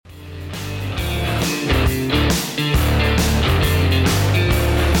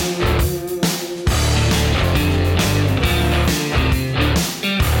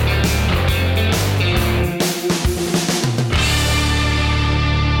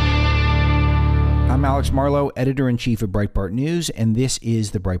I'm Alex Marlow, editor-in-chief of Breitbart News, and this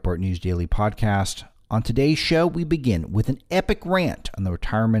is the Breitbart News Daily podcast. On today's show, we begin with an epic rant on the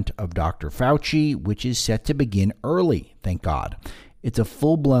retirement of Dr. Fauci, which is set to begin early, thank God. It's a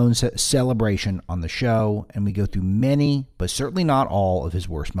full-blown celebration on the show, and we go through many, but certainly not all, of his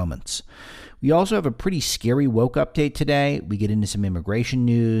worst moments. We also have a pretty scary woke update today. We get into some immigration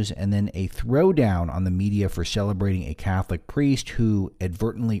news and then a throwdown on the media for celebrating a Catholic priest who,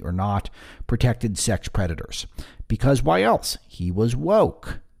 advertently or not, protected sex predators. Because why else? He was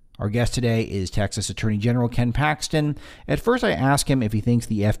woke. Our guest today is Texas Attorney General Ken Paxton. At first, I asked him if he thinks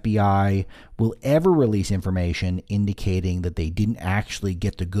the FBI will ever release information indicating that they didn't actually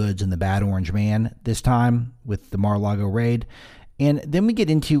get the goods in the Bad Orange Man this time with the Mar-a-Lago raid. And then we get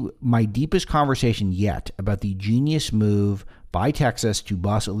into my deepest conversation yet about the genius move by Texas to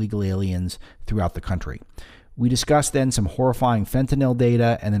bus illegal aliens throughout the country. We discuss then some horrifying fentanyl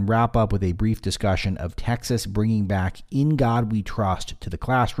data and then wrap up with a brief discussion of Texas bringing back In God We Trust to the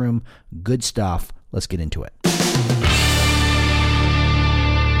classroom. Good stuff. Let's get into it.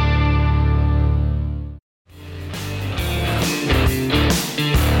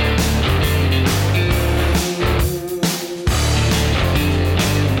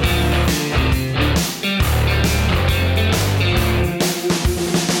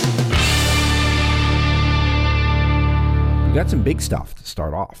 We got some big stuff to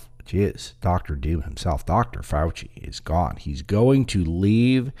start off, which is Dr. Doom himself. Dr. Fauci is gone. He's going to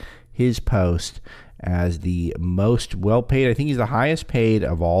leave his post as the most well-paid. I think he's the highest paid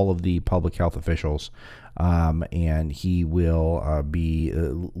of all of the public health officials. And he will be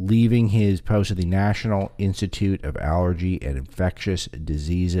leaving his post at the National Institute of Allergy and Infectious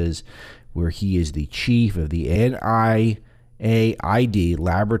Diseases, where he is the chief of the NIAID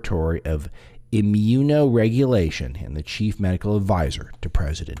Laboratory of Immunoregulation and the chief medical advisor to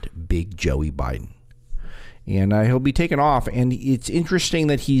President Big Joey Biden. And he'll be taken off. And it's interesting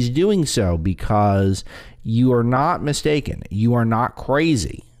that he's doing so because you are not mistaken. You are not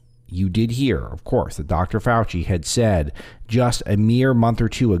crazy. You did hear, of course, that Dr. Fauci had said just a mere month or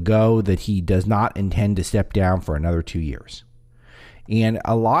two ago that he does not intend to step down for another 2 years. And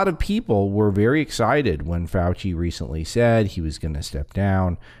a lot of people were very excited when Fauci recently said he was going to step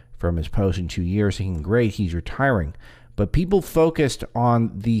down from his post in 2 years, thinking, great, he's retiring. But people focused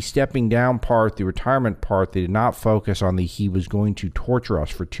on the stepping down part, the retirement part. They did not focus on the he was going to torture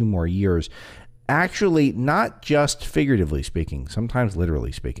us for 2 more years. Actually, not just figuratively speaking, sometimes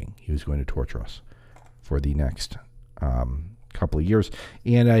literally speaking, he was going to torture us for the next couple of years.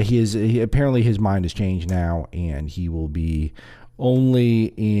 And apparently his mind has changed now, and he will be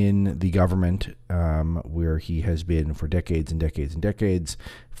only in the government where he has been for decades and decades and decades,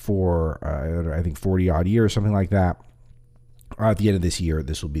 for I think 40 odd years, something like that. At the end of this year,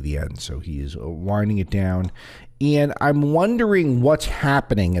 this will be the end. So he is winding it down. And I'm wondering what's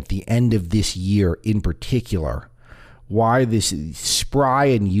happening at the end of this year in particular. Why this spry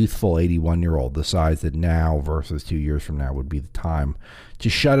and youthful 81-year-old decides that now versus 2 years from now would be the time to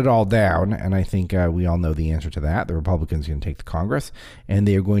shut it all down. And I think we all know the answer to that. The Republicans are going to take the Congress, and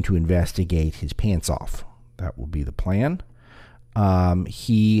they are going to investigate his pants off. That will be the plan.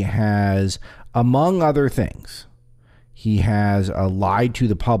 He has, among other things, he has lied to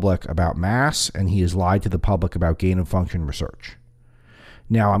the public about masks, and he has lied to the public about gain-of-function research.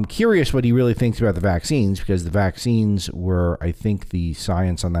 Now, I'm curious what he really thinks about the vaccines, because the vaccines were, I think the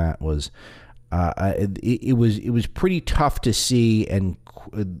science on that was, it was pretty tough to see, and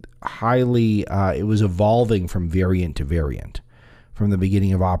highly, it was evolving from variant to variant, from the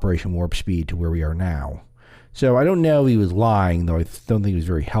beginning of Operation Warp Speed to where we are now. So I don't know if he was lying, though I don't think he was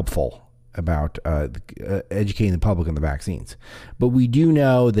very helpful about educating the public on the vaccines. But we do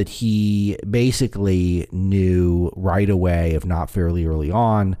know that he basically knew right away, if not fairly early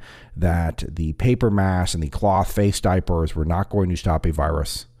on, that the paper masks and the cloth face diapers were not going to stop a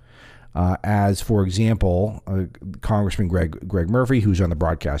virus. As, for example, Congressman Greg Murphy, who's on the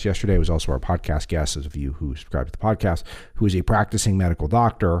broadcast yesterday, was also our podcast guest, those of you who subscribe to the podcast, who is a practicing medical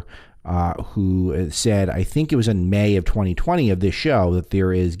doctor, who said, I think it was in May of 2020 of this show, that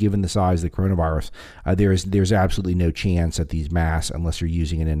there is, given the size of the coronavirus, there's absolutely no chance that these masks, unless you're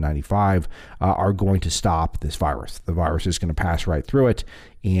using an N95, are going to stop this virus. The virus is going to pass right through it.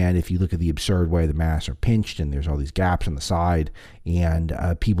 And if you look at the absurd way the masks are pinched and there's all these gaps on the side, and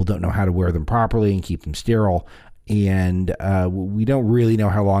people don't know how to wear them properly and keep them sterile, and we don't really know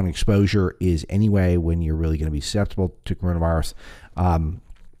how long exposure is anyway when you're really going to be susceptible to coronavirus.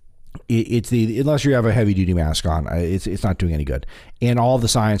 unless you have a heavy duty mask on, it's not doing any good. And all the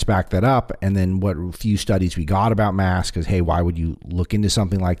science backed that up. And then what few studies we got about masks is, hey, why would you look into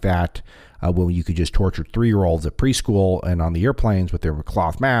something like that when you could just torture 3-year-olds at preschool and on the airplanes with their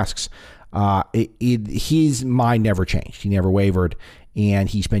cloth masks? His mind never changed. He never wavered. And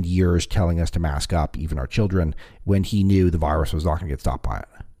he spent years telling us to mask up, even our children, when he knew the virus was not going to get stopped by it,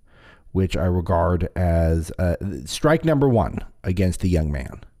 which I regard as strike number one against the young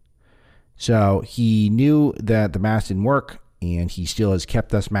man. So he knew that the mask didn't work, and he still has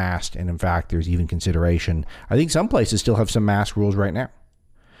kept us masked. And in fact, there's even consideration. I think some places still have some mask rules right now.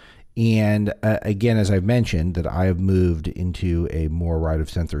 And again, as I've mentioned, that I have moved into a more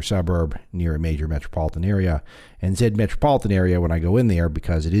right-of-center suburb near a major metropolitan area. And said metropolitan area, when I go in there,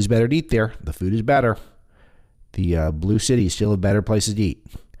 because it is better to eat there, the food is better. The Blue City is still a better place to eat.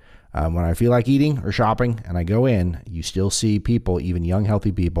 When I feel like eating or shopping and I go in, you still see people, even young,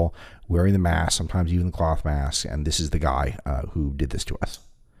 healthy people, wearing the mask, sometimes even the cloth masks. And this is the guy who did this to us.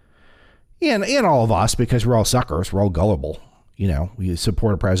 And all of us, because we're all suckers, we're all gullible. You know, we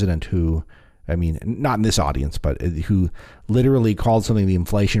support a president who, I mean, not in this audience, but who literally called something the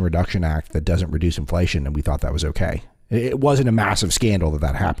Inflation Reduction Act that doesn't reduce inflation. And we thought that was okay. It wasn't a massive scandal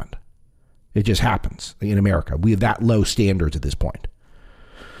that happened. It just happens in America. We have that low standards at this point.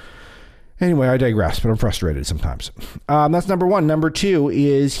 Anyway, I digress, but I'm frustrated sometimes. That's number one. Number two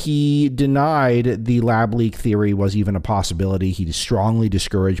is he denied the lab leak theory was even a possibility. He strongly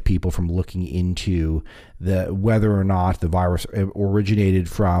discouraged people from looking into whether or not the virus originated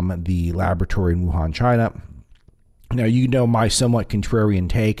from the laboratory in Wuhan, China. Now, you know my somewhat contrarian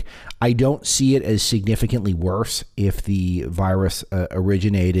take. I don't see it as significantly worse if the virus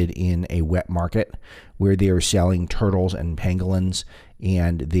originated in a wet market where they are selling turtles and pangolins,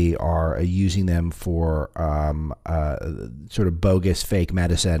 and they are using them for sort of bogus fake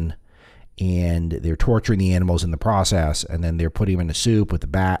medicine, and they're torturing the animals in the process, and then they're putting them in a soup with the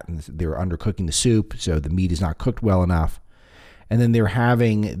bat, and they're undercooking the soup, so the meat is not cooked well enough. And then they're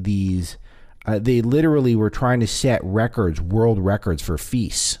having these, they literally were trying to set records, world records for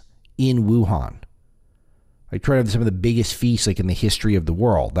feasts in Wuhan. Like trying to have some of the biggest feasts like in the history of the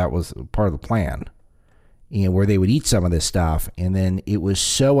world. That was part of the plan. And where they would eat some of this stuff, and then it was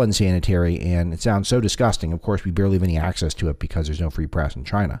so unsanitary, and it sounds so disgusting. Of course, we barely have any access to it because there's no free press in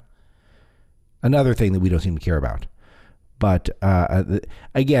China. Another thing that we don't seem to care about. But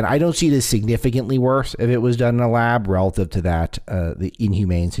again, I don't see it as significantly worse if it was done in a lab relative to that, the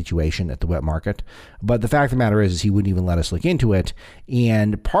inhumane situation at the wet market. But the fact of the matter is he wouldn't even let us look into it.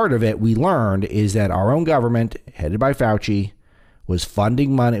 And part of it we learned is that our own government, headed by Fauci, was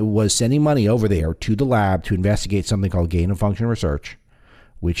sending money over there to the lab to investigate something called gain-of-function research,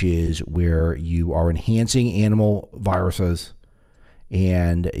 which is where you are enhancing animal viruses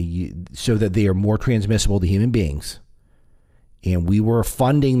so that they are more transmissible to human beings. And we were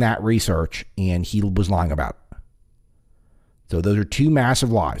funding that research, and he was lying about it. So those are two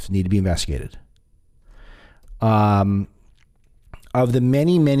massive lies that need to be investigated. Of the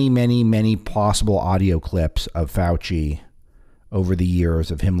many, many, many, many possible audio clips of Fauci over the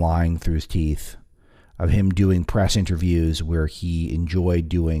years of him lying through his teeth, of him doing press interviews where he enjoyed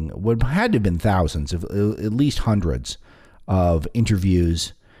doing what had to have been thousands, of at least hundreds of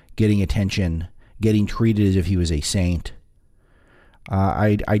interviews, getting attention, getting treated as if he was a saint.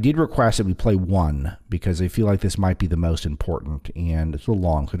 I did request that we play one because I feel like this might be the most important, and it's a little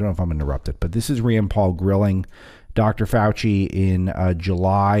long, so I don't know if I'm interrupted. But this is Rand Paul grilling Dr. Fauci in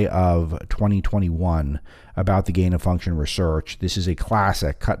July of 2021 about the gain-of-function research. This is a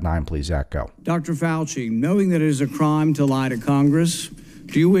classic. Cut 9, please, Zach, go. Dr. Fauci, knowing that it is a crime to lie to Congress,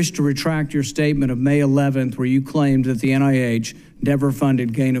 do you wish to retract your statement of May 11th where you claimed that the NIH never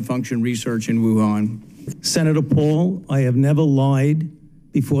funded gain-of-function research in Wuhan? Senator Paul, I have never lied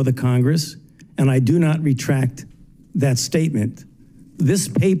before the Congress, and I do not retract that statement. This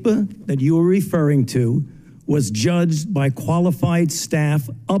paper that you are referring to was judged by qualified staff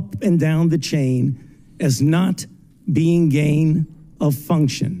up and down the chain as not being gain of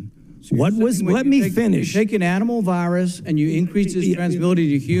function. So let me finish. You take an animal virus and you increase its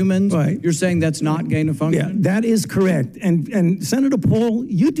transmissibility to humans. Right. You're saying that's not gain of function? Yeah, that is correct. And Senator Paul,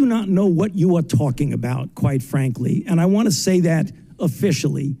 you do not know what you are talking about, quite frankly. And I want to say that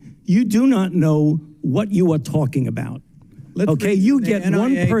officially. You do not know what you are talking about. You get NIH,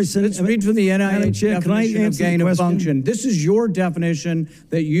 one person. Let's read from the NIH definition of gain of function. This is your definition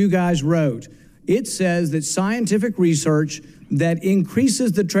that you guys wrote. It says that scientific research that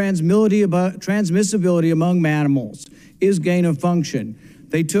increases the transmissibility among mammals is gain of function.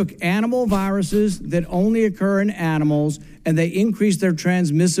 They took animal viruses that only occur in animals, and they increased their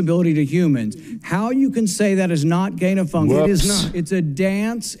transmissibility to humans. How you can say that is not gain of function? Whoops. It is not. It's a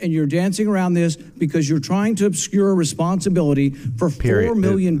dance, and you're dancing around this because you're trying to obscure responsibility for 4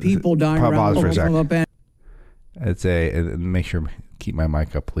 million people dying around the world from a pandemic. It's make sure keep my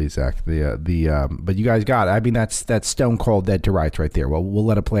mic up, please, Zach. But you guys got it. I mean, that's stone cold dead to rights right there. Well, we'll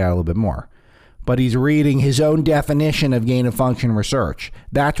let it play out a little bit more. But he's reading his own definition of gain of function research.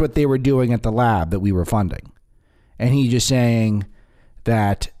 That's what they were doing at the lab that we were funding. And he's just saying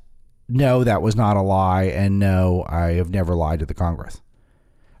that, no, that was not a lie. And no, I have never lied to the Congress.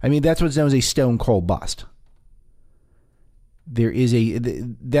 I mean, that's what's known as a stone cold bust.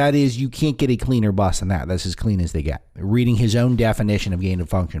 You can't get a cleaner bust than that. That's as clean as they get. Reading his own definition of gain of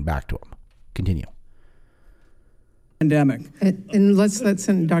function back to him. Continue. Pandemic. And let's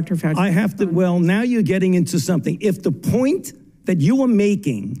send Dr. Fauci. I have to, well, now you're getting into something. If the point that you are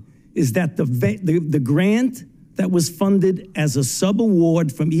making is that the grant that was funded as a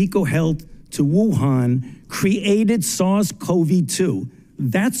sub-award from EcoHealth to Wuhan created SARS-CoV-2,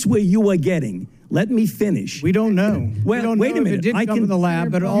 that's where you are getting. Let me finish. We don't know. Well, we don't wait know a minute. If it did come from the lab,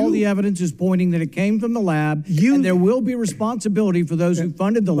 but all the evidence is pointing that it came from the lab, and there will be responsibility for those who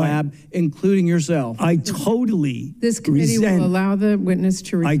funded the lab, including yourself. I totally This committee will allow the witness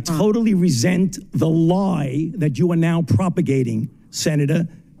to respond. I totally resent the lie that you are now propagating, Senator,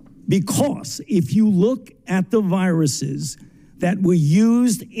 because if you look at the viruses that were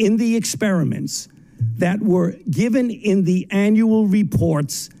used in the experiments, that were given in the annual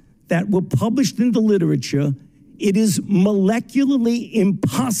reports, that were published in the literature, it is molecularly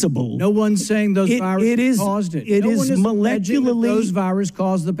impossible. No one's saying those viruses caused it. It is molecularly. Those viruses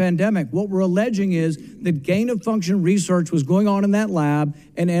caused the pandemic. What we're alleging is that gain of function research was going on in that lab,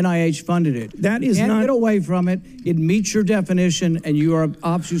 and NIH funded it. That is you can't not. Get away from it. It meets your definition, and you are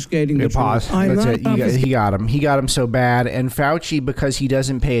obfuscating the pause. truth. That's it. He got him. He got him so bad. And Fauci, because he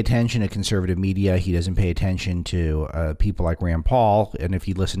doesn't pay attention to conservative media, he doesn't pay attention to people like Rand Paul. And if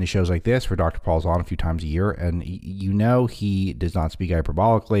you listen to shows like this, where Dr. Paul's on a few times a year, and you know he does not speak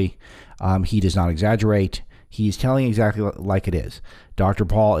hyperbolically, he does not exaggerate. He's telling exactly like it is. Dr.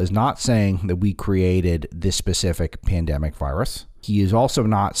 Paul is not saying that we created this specific pandemic virus. He is also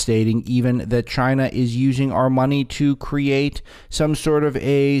not stating even that China is using our money to create some sort of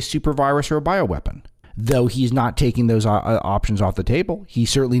a super virus or a bioweapon. Though he's not taking those options off the table. He's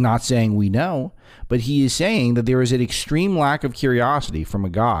certainly not saying we know, but he is saying that there is an extreme lack of curiosity from a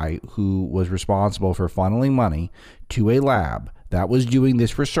guy who was responsible for funneling money to a lab that was doing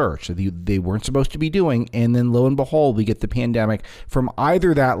this research that they weren't supposed to be doing. And then lo and behold, we get the pandemic from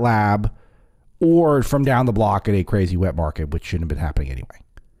either that lab or from down the block at a crazy wet market, which shouldn't have been happening anyway.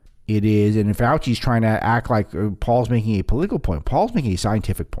 It is, and Fauci's trying to act like Paul's making a political point. Paul's making a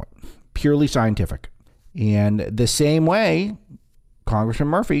scientific point, purely scientific. And the same way Congressman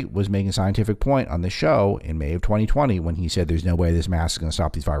Murphy was making a scientific point on the show in May of 2020 when he said there's no way this mask is going to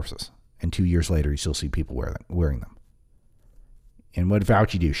stop these viruses. And 2 years later, you still see people wearing them. And what did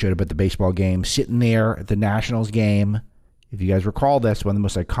Fauci do? Showed up at the baseball game, sitting there at the Nationals game. If you guys recall this, one of the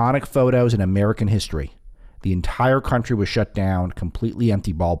most iconic photos in American history. The entire country was shut down, completely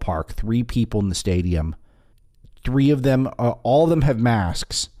empty ballpark, 3 people in the stadium. 3 of them, all of them have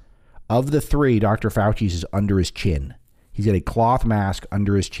masks. Of the 3, Dr. Fauci's is under his chin. He's got a cloth mask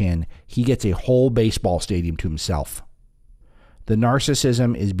under his chin. He gets a whole baseball stadium to himself. The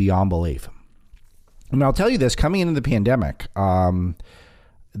narcissism is beyond belief. And I'll tell you this, coming into the pandemic,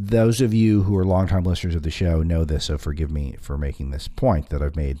 those of you who are longtime listeners of the show know this, so forgive me for making this point that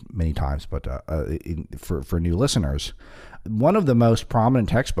I've made many times, but for new listeners, one of the most prominent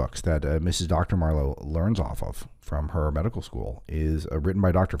textbooks that Mrs. Dr. Marlowe learns off of from her medical school is written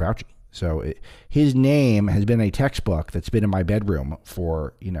by Dr. Fauci. So his name has been a textbook that's been in my bedroom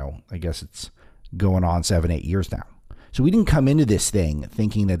for, I guess it's going on 7-8 years now. So we didn't come into this thing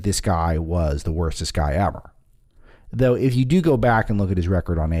thinking that this guy was the worstest guy ever. Though if you do go back and look at his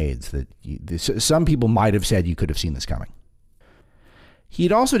record on AIDS, some people might have said you could have seen this coming. He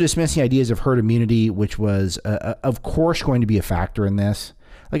had also dismissed the ideas of herd immunity, which was, of course, going to be a factor in this.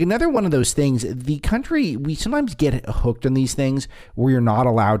 Like another one of those things, the country, we sometimes get hooked on these things where you're not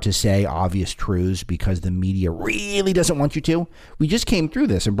allowed to say obvious truths because the media really doesn't want you to. We just came through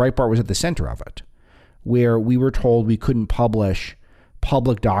this, and Breitbart was at the center of it, where we were told we couldn't publish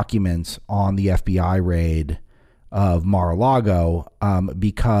public documents on the FBI raid of Mar-a-Lago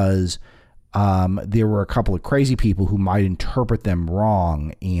because there were a couple of crazy people who might interpret them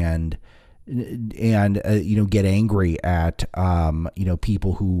wrong and get angry at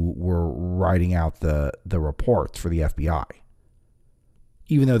people who were writing out the reports for the FBI.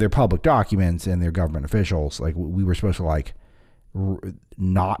 even though they're public documents and they're government officials, like we were supposed to like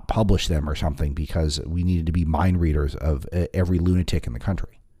not publish them or something because we needed to be mind readers of every lunatic in the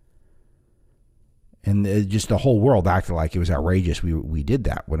country. And just the whole world acted like it was outrageous we did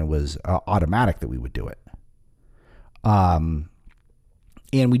that when it was automatic that we would do it. And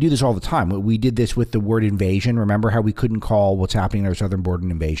we do this all the time. We did this with the word invasion. Remember how we couldn't call what's happening at our southern border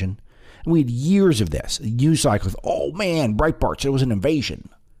an invasion? And we had years of this. News cycles, oh man, Breitbart said it was an invasion.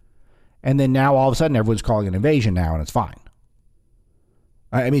 And then now all of a sudden everyone's calling it an invasion now and it's fine.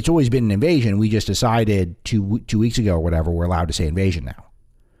 I mean, it's always been an invasion. We just decided 2 weeks ago or whatever, we're allowed to say invasion now.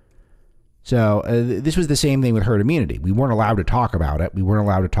 So this was the same thing with herd immunity. We weren't allowed to talk about it. We weren't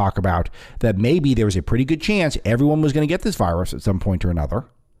allowed to talk about that maybe there was a pretty good chance everyone was going to get this virus at some point or another.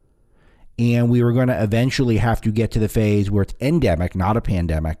 And we were going to eventually have to get to the phase where it's endemic, not a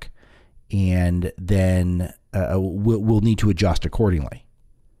pandemic. And then we'll need to adjust accordingly.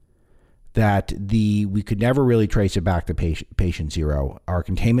 That we could never really trace it back to patient zero. Our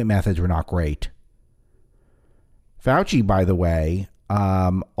containment methods were not great. Fauci, by the way,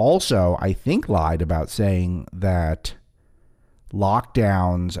 also, I think, lied about saying that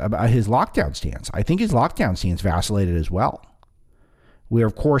lockdowns, about his lockdown stance. I think his lockdown stance vacillated as well. Where,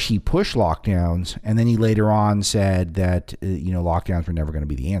 of course, he pushed lockdowns, and then he later on said that, lockdowns were never going to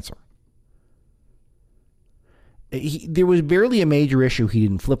be the answer. There was barely a major issue he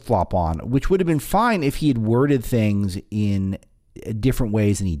didn't flip-flop on, which would have been fine if he had worded things in different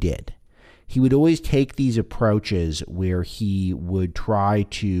ways than he did. He would always take these approaches where he would try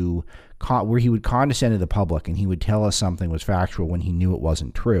to, where he would condescend to the public and he would tell us something was factual when he knew it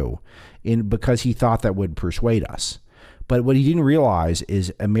wasn't true, because he thought that would persuade us. But what he didn't realize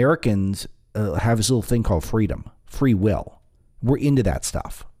is Americans have this little thing called freedom, free will. We're into that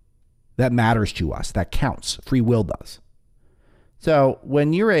stuff. That matters to us. That counts. Free will does. So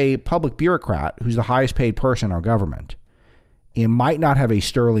when you're a public bureaucrat who's the highest paid person in our government and might not have a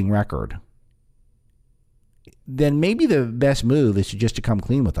sterling record, then maybe the best move is just to come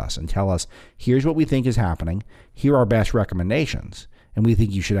clean with us and tell us, here's what we think is happening. Here are our best recommendations, and we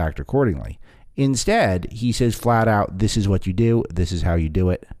think you should act accordingly. Instead, he says flat out, this is what you do. This is how you do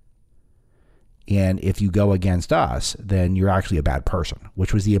it. And if you go against us, then you're actually a bad person,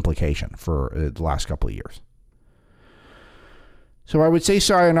 which was the implication for the last couple of years. So I would say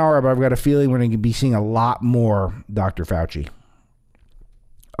sayonara, but I've got a feeling we're going to be seeing a lot more Dr. Fauci.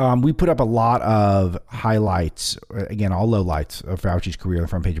 We put up a lot of highlights, again, all lowlights of Fauci's career on the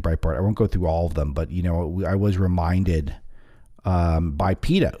front page of Breitbart. I won't go through all of them, but, I was reminded by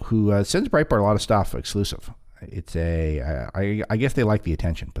PETA, who sends Breitbart a lot of stuff exclusive. It's I guess they like the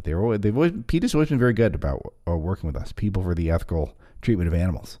attention, but PETA's always been very good about working with us, People for the Ethical Treatment of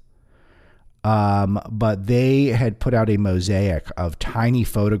Animals. But they had put out a mosaic of tiny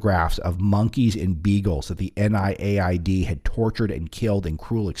photographs of monkeys and beagles that the NIAID had tortured and killed in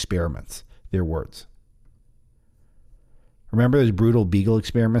cruel experiments. Their words. Remember those brutal beagle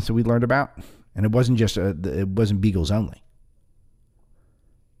experiments that we learned about? And it wasn't just it wasn't beagles only.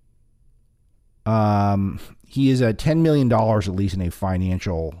 He is at $10 million at least in a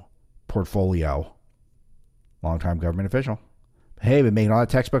financial portfolio. Longtime government official. Hey, been making all that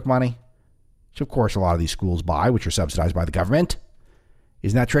textbook money, which of course a lot of these schools buy, which are subsidized by the government.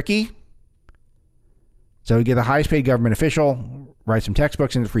 Isn't that tricky? So you get the highest paid government official, write some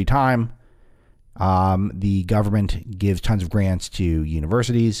textbooks in his free time. The government gives tons of grants to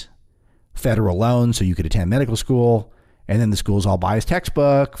universities, federal loans so you could attend medical school. And then the schools all buy his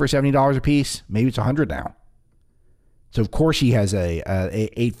textbook for $70 a piece. Maybe it's $100 now. So, of course, he has a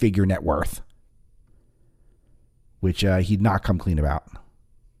 8-figure net worth, which he'd not come clean about.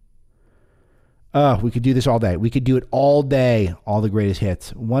 We could do this all day. We could do it all day, all the greatest hits.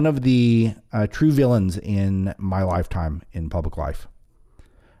 One of the true villains in my lifetime in public life.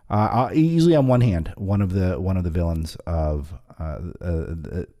 Easily on one hand, one of the villains of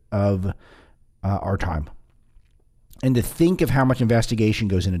our time. And to think of how much investigation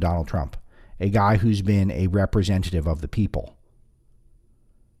goes into Donald Trump, a guy who's been a representative of the people.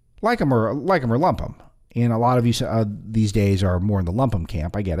 Like him or lump him. And a lot of you these days are more in the lump him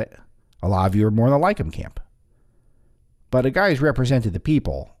camp. I get it. A lot of you are more in the like him camp. But a guy who's represented the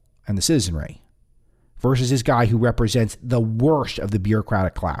people and the citizenry versus this guy who represents the worst of the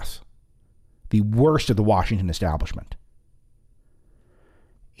bureaucratic class, the worst of the Washington establishment,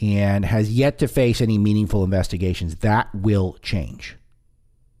 and has yet to face any meaningful investigations. That will change.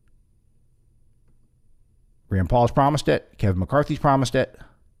 Rand Paul's promised it. Kevin McCarthy's promised it.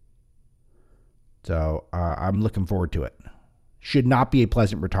 So I'm looking forward to it. Should not be a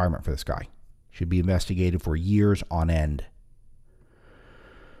pleasant retirement for this guy. Should be investigated for years on end.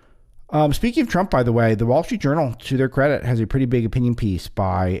 Speaking of Trump, by the way, the Wall Street Journal, to their credit, has a pretty big opinion piece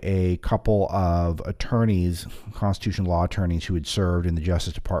by a couple of attorneys, constitutional law attorneys who had served in the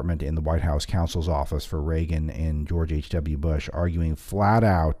Justice Department in the White House counsel's office for Reagan and George H.W. Bush, arguing flat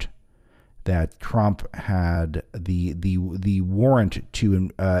out that Trump had the warrant to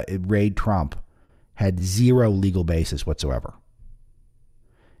raid Trump had zero legal basis whatsoever,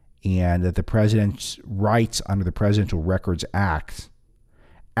 and that the president's rights under the Presidential Records Act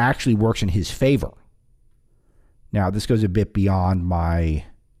actually works in his favor. Now, this goes a bit beyond my,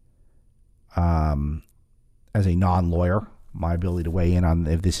 as a non-lawyer, my ability to weigh in on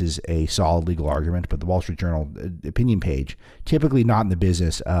if this is a solid legal argument, but the Wall Street Journal opinion page, typically not in the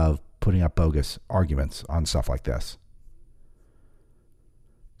business of putting up bogus arguments on stuff like this.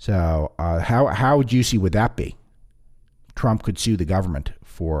 So how juicy would that be? Trump could sue the government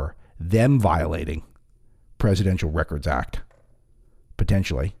for them violating Presidential Records Act.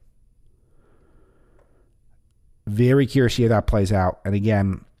 Potentially. Very curious to see how that plays out. And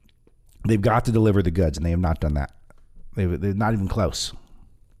again, they've got to deliver the goods, and they have not done that. They're not even close.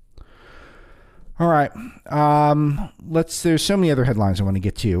 All right. There's so many other headlines I want to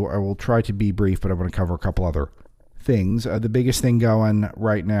get to. I will try to be brief, but I want to cover a couple other things. The biggest thing going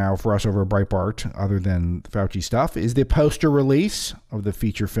right now for us over at Breitbart, other than Fauci stuff, is the poster release of the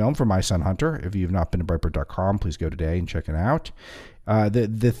feature film for My Son Hunter. If you've not been to Breitbart.com, please go today and check it out.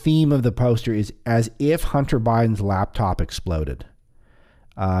 The theme of the poster is as if Hunter Biden's laptop exploded.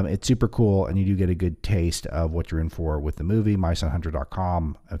 It's super cool, and you do get a good taste of what you're in for with the movie.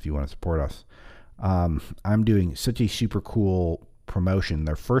 MySonHunter.com if you want to support us. I'm doing such a super cool promotion.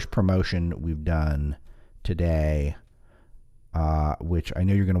 Their first promotion we've done today, which I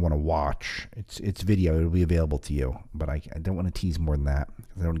know you're going to want to watch. It's video. It'll be available to you, but I don't want to tease more than that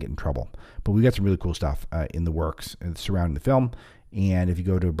because I don't get in trouble. But we got some really cool stuff in the works surrounding the film. And if you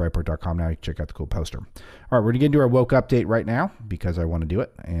go to Breitbart.com now, you can check out the cool poster. All right, we're going to get into our woke update right now because I want to do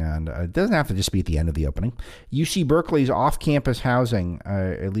it. And it doesn't have to just be at the end of the opening. UC Berkeley's off-campus housing,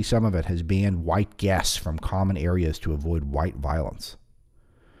 at least some of it, has banned white guests from common areas to avoid white violence.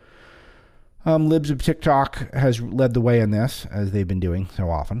 Libs of TikTok has led the way in this, as they've been doing so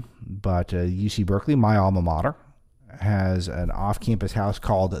often. But UC Berkeley, my alma mater, has an off-campus house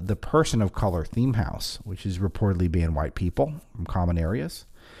called the Person of Color Theme House, which has reportedly banned white people from common areas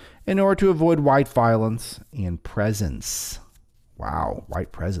in order to avoid white violence and presence. Wow,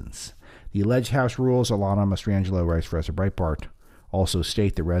 white presence. The alleged house rules, Alana Mastrangelo writes for us at Breitbart, also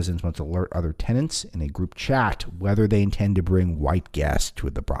state that residents must alert other tenants in a group chat whether they intend to bring white guests to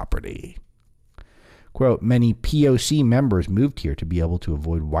the property. Quote, many POC members moved here to be able to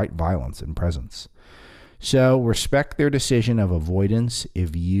avoid white violence and presence. So respect their decision of avoidance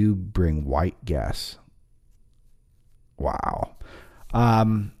if you bring white guests. Wow.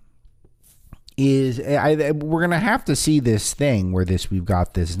 We're going to have to see this thing where we've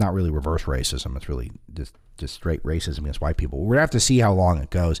got this. It's not really reverse racism. It's really just straight racism against white people. We're going to have to see how long it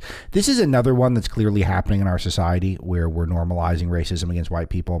goes. This is another one that's clearly happening in our society where we're normalizing racism against white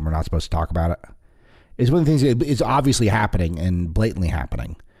people and we're not supposed to talk about it. It's one of the things that is obviously happening and blatantly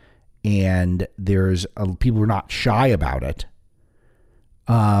happening. And there's people who are not shy about it.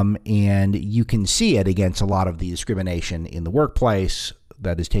 And you can see it against a lot of the discrimination in the workplace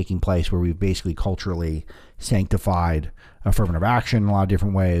that is taking place where we've basically culturally sanctified affirmative action in a lot of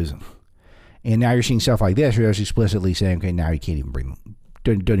different ways. And now you're seeing stuff like this where they're explicitly saying, okay, now you can't even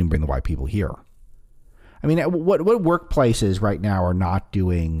don't even bring the white people here. I mean, what workplaces right now are not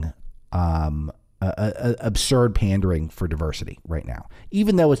doing absurd pandering for diversity right now,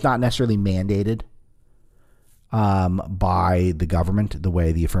 even though it's not necessarily mandated by the government the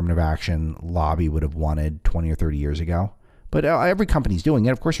way the affirmative action lobby would have wanted 20 or 30 years ago. But every company's doing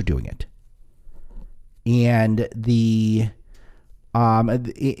it. Of course, they're doing it. And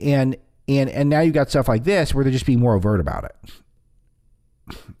and now you've got stuff like this where they're just being more overt about it.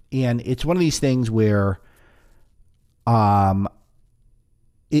 And it's one of these things where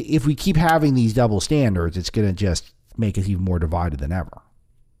if we keep having these double standards, it's going to just make us even more divided than ever.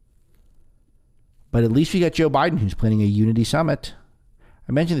 But at least we got Joe Biden, who's planning a unity summit.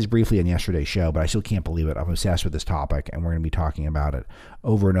 I mentioned this briefly on yesterday's show, but I still can't believe it. I'm obsessed with this topic, and we're going to be talking about it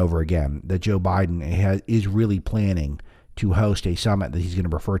over and over again, that Joe Biden is really planning to host a summit that he's going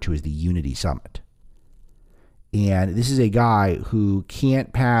to refer to as the Unity Summit. And this is a guy who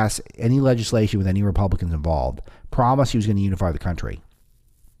can't pass any legislation with any Republicans involved, promised he was going to unify the country,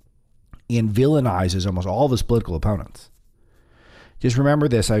 and villainizes almost all of his political opponents. Just remember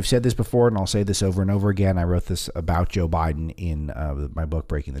this. I've said this before, and I'll say this over and over again. I wrote this about Joe Biden in my book,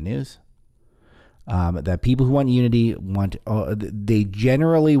 Breaking the News. That people who want unity they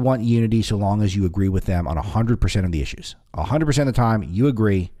generally want unity so long as you agree with them on 100% of the issues. 100% of the time, you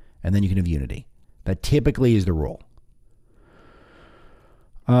agree, and then you can have unity. That typically is the rule.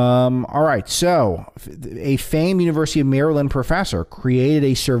 All right, so a famed University of Maryland professor created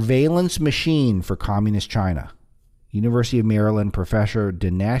a surveillance machine for communist China. University of Maryland professor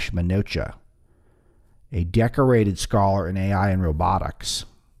Dinesh Manocha, a decorated scholar in AI and robotics.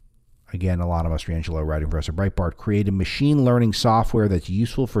 Again, Alana Mastrangelo, writing for us at Breitbart, created machine learning software that's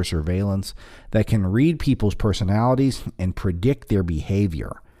useful for surveillance that can read people's personalities and predict their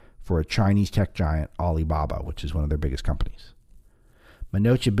behavior for a Chinese tech giant, Alibaba, which is one of their biggest companies.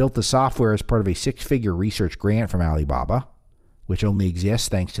 Manocha built the software as part of a 6-figure research grant from Alibaba, which only exists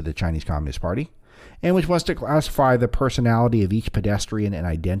thanks to the Chinese Communist Party, and which wants to classify the personality of each pedestrian and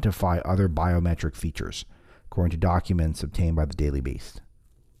identify other biometric features, according to documents obtained by the Daily Beast.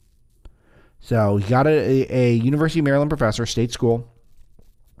 So he got a University of Maryland professor, state school,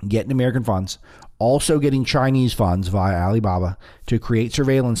 getting American funds, also getting Chinese funds via Alibaba to create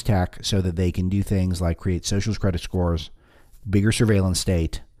surveillance tech so that they can do things like create social credit scores, bigger surveillance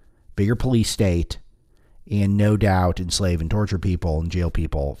state, bigger police state, and no doubt enslave and torture people and jail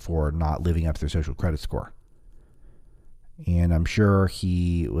people for not living up to their social credit score. And I'm sure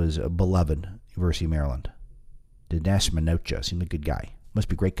he was a beloved University of Maryland. Dinesh Manocha seemed like a good guy. Must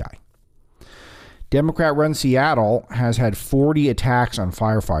be a great guy. Democrat-run Seattle has had 40 attacks on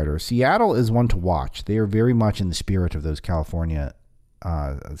firefighters. Seattle is one to watch. They are very much in the spirit of those California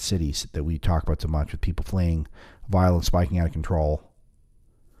cities that we talk about so much, with people fleeing, violence spiking out of control.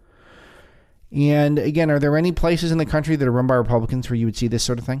 And again, are there any places in the country that are run by Republicans where you would see this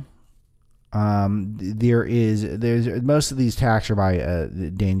sort of thing? There's most of these attacks are by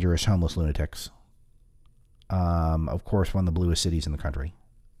dangerous homeless lunatics. Of course, one of the bluest cities in the country.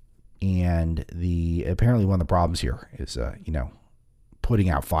 And apparently one of the problems here is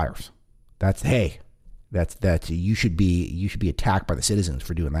putting out fires. That's you should be attacked by the citizens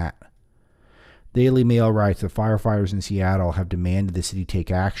for doing that. Daily Mail writes the firefighters in Seattle have demanded the city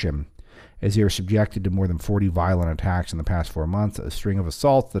take action as they are subjected to more than 40 violent attacks in the past 4 months, a string of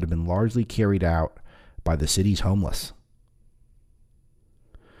assaults that have been largely carried out by the city's homeless.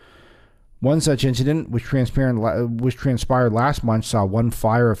 One such incident, which transpired last month, saw one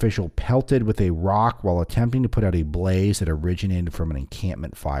fire official pelted with a rock while attempting to put out a blaze that originated from an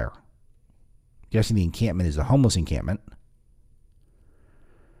encampment fire. I'm guessing the encampment is the homeless encampment.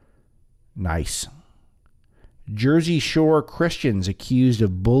 Nice. Jersey Shore Christians accused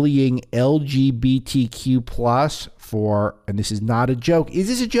of bullying LGBTQ+ for, and this is not a joke. Is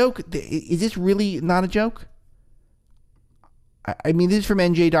this a joke? Is this really not a joke? I mean, this is from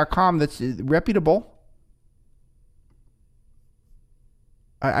NJ.com. That's reputable.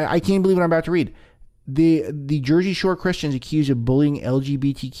 I can't believe what I'm about to read. The Jersey Shore Christians accused of bullying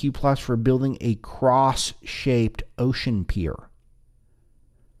LGBTQ+ for building a cross-shaped ocean pier.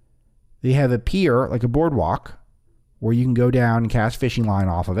 They have a pier, like a boardwalk, where you can go down and cast fishing line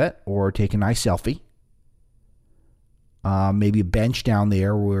off of it or take a nice selfie. Maybe a bench down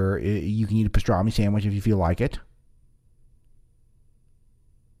there where you can eat a pastrami sandwich if you feel like it.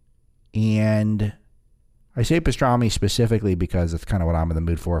 And I say pastrami specifically because it's kind of what I'm in the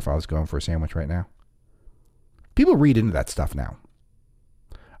mood for if I was going for a sandwich right now. People read into that stuff now.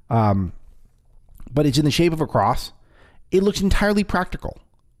 But it's in the shape of a cross. It looks entirely practical.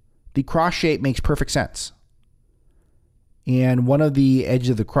 The cross shape makes perfect sense. And one of the edges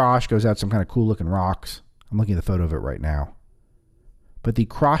of the cross goes out some kind of cool looking rocks. I'm looking at the photo of it right now. But the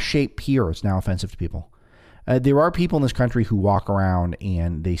cross-shaped pier is now offensive to people. There are people in this country who walk around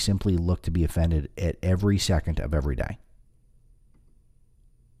and they simply look to be offended at every second of every day.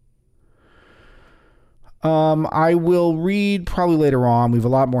 I will read probably later on. We have a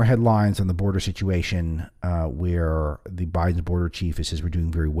lot more headlines on the border situation where the Biden's border chief says we're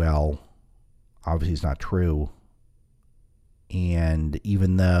doing very well. Obviously, it's not true. And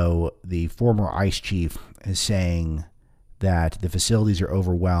even though the former ICE chief is saying that the facilities are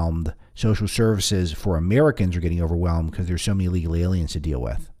overwhelmed, social services for Americans are getting overwhelmed because there's so many illegal aliens to deal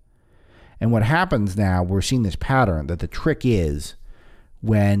with. And what happens now, we're seeing this pattern that the trick is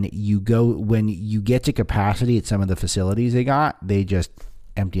when you get to capacity at some of the facilities they just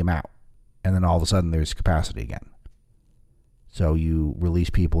empty them out. And then all of a sudden there's capacity again. So you release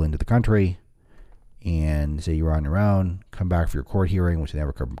people into the country and say you're on your own, come back for your court hearing, which they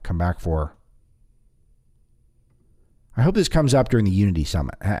never come back for. I hope this comes up during the Unity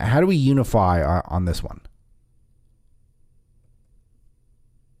Summit. How do we unify on this one?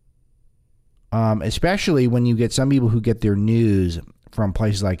 Especially when you get some people who get their news from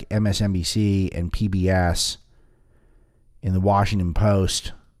places like MSNBC and PBS and the Washington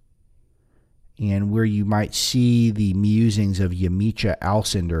Post, and where you might see the musings of Yamiche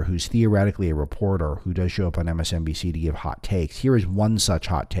Alcindor, who's theoretically a reporter who does show up on MSNBC to give hot takes. Here is one such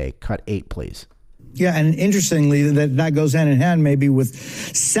hot take. Cut 8, please. Yeah, and interestingly, that goes hand in hand maybe with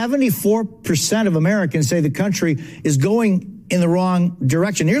 74% of Americans say the country is going in the wrong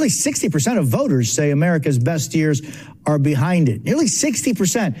direction. Nearly 60% of voters say America's best years are behind it. Nearly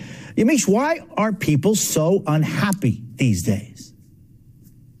 60%. Yamiche, why are people so unhappy these days?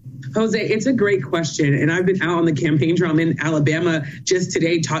 Jose, it's a great question. And I've been out on the campaign trail. I'm in Alabama just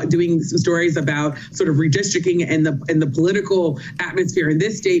today doing some stories about sort of redistricting and the political atmosphere in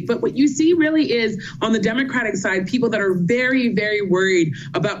this state. But what you see really is on the Democratic side, people that are very, very worried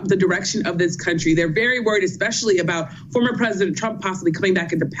about the direction of this country. They're very worried, especially about former President Trump possibly coming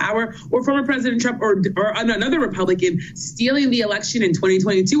back into power, or former President Trump or another Republican stealing the election in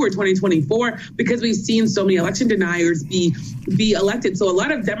 2022 or 2024, because we've seen so many election deniers be elected. So a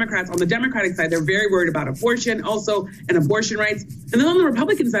lot of Democrats on the Democratic side, they're very worried about abortion also and abortion rights. And then on the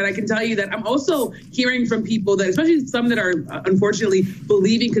Republican side, I can tell you that I'm also hearing from people that, especially some that are unfortunately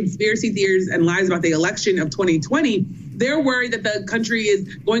believing conspiracy theories and lies about the election of 2020, they're worried that the country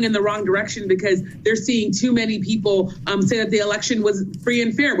is going in the wrong direction because they're seeing too many people say that the election was free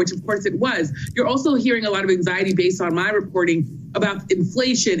and fair, which of course it was. You're also hearing a lot of anxiety based on my reporting about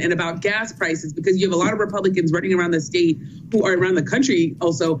inflation and about gas prices, because you have a lot of Republicans running around the state, who are around the country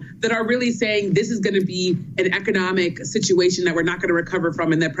also, that are really saying this is going to be an economic situation that we're not going to recover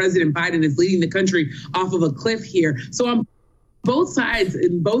from, and that President Biden is leading the country off of a cliff here. So on both sides,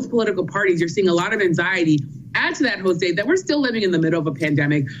 in both political parties, you're seeing a lot of anxiety. Add to that, Jose, that we're still living in the middle of a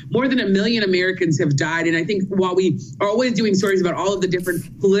pandemic. More than 1 million Americans have died. And I think while we are always doing stories about all of the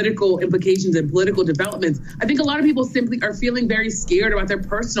different political implications and political developments, I think a lot of people simply are feeling very scared about their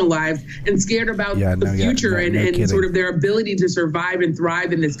personal lives and scared about the future and sort of their ability to survive and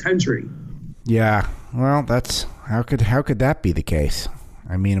thrive in this country. Yeah, well, that's how could that be the case?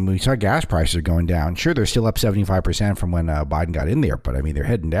 I mean, we saw gas prices are going down. Sure, they're still up 75% from when Biden got in there, but I mean, they're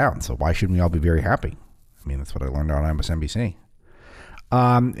heading down. So why shouldn't we all be very happy? I mean, that's what I learned on MSNBC.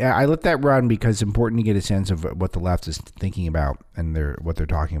 I let that run because it's important to get a sense of what the left is thinking about and what they're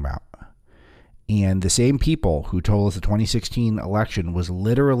talking about. And the same people who told us the 2016 election was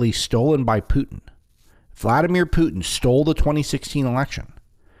literally stolen by Putin. Vladimir Putin stole the 2016 election,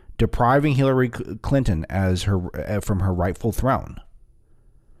 depriving Hillary Clinton from her rightful throne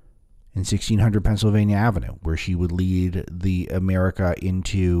in 1600 Pennsylvania Avenue, where she would lead the America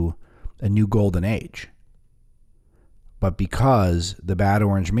into a new golden age. But because the bad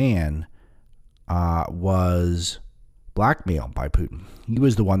orange man was blackmailed by Putin, he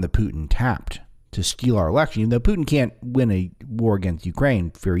was the one that Putin tapped to steal our election. Even though Putin can't win a war against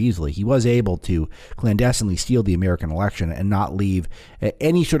Ukraine very easily, he was able to clandestinely steal the American election and not leave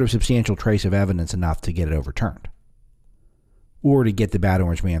any sort of substantial trace of evidence enough to get it overturned or to get the bad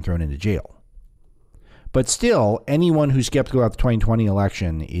orange man thrown into jail. But still, anyone who's skeptical about the 2020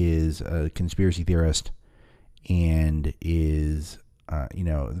 election is a conspiracy theorist and is, a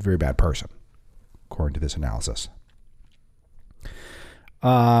very bad person, according to this analysis.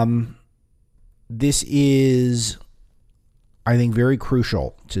 This is, I think, very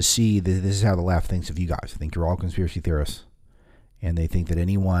crucial to see that this is how the left thinks of you guys. I think you're all conspiracy theorists, and they think that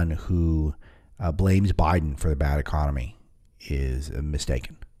anyone who blames Biden for the bad economy is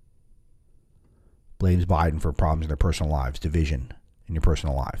mistaken. Blames Biden for problems in their personal lives, division in your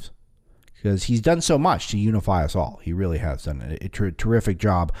personal lives. Because he's done so much to unify us all. He really has done a terrific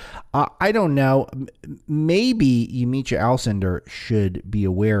job. I don't know. Maybe Yamiche Alcindor should be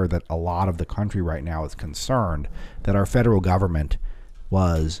aware that a lot of the country right now is concerned that our federal government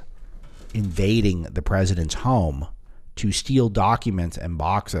was invading the president's home to steal documents and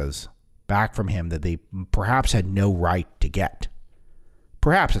boxes back from him that they perhaps had no right to get.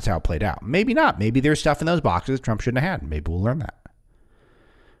 Perhaps that's how it played out. Maybe not. Maybe there's stuff in those boxes Trump shouldn't have had. Maybe we'll learn that.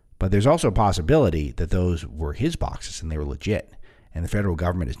 But there's also a possibility that those were his boxes and they were legit, and the federal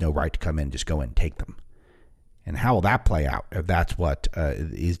government has no right to come in, just go in and take them. And how will that play out if that's what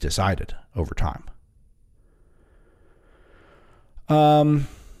is decided over time?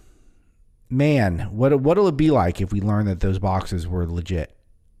 Man, what'll it be like if we learn that those boxes were legit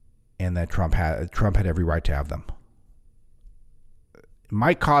and that Trump had every right to have them? It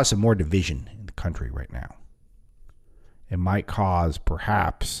might cause some more division in the country right now. It might cause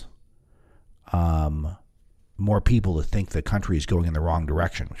perhaps more people to think the country is going in the wrong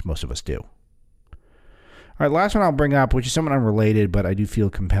direction, which most of us do. All right, last one I'll bring up, which is somewhat unrelated, but I do feel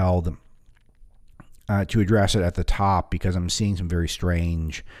compelled. to address it at the top because I'm seeing some very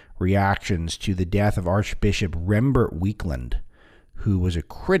strange reactions to the death of Archbishop Rembert Weekland, who was a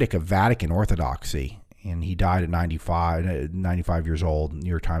critic of Vatican orthodoxy, and he died at 95 years old. New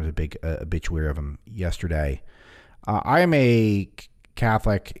York Times, a big obituary of him yesterday. I am a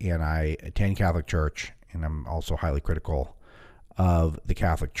Catholic, and I attend Catholic Church, and I'm also highly critical of the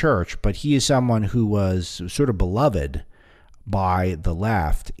Catholic Church, but he is someone who was sort of beloved by the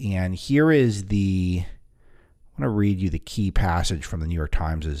left. And here is I want to read you the key passage from the New York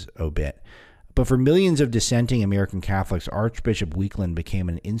Times' obit. But for millions of dissenting American Catholics, Archbishop Weekland became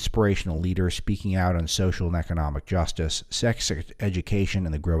an inspirational leader speaking out on social and economic justice, sex education,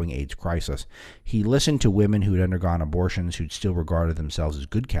 and the growing AIDS crisis. He listened to women who had undergone abortions who'd still regarded themselves as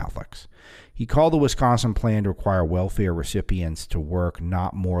good Catholics. He called the Wisconsin plan to require welfare recipients to work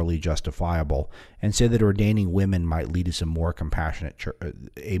not morally justifiable, and said that ordaining women might lead to a more compassionate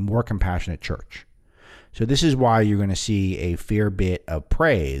church. So this is why you're going to see a fair bit of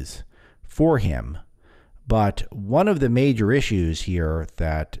praise for him. But one of the major issues here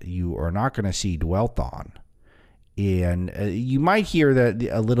that you are not going to see dwelt on, and you might hear that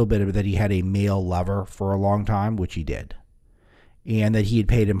a little bit of that he had a male lover for a long time, which he did, and that he had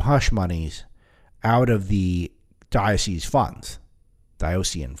paid him hush monies out of the diocesan funds.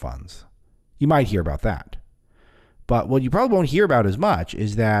 You might hear about that. But what you probably won't hear about as much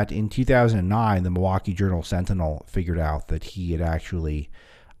is that in 2009, the Milwaukee Journal-Sentinel figured out that he had actually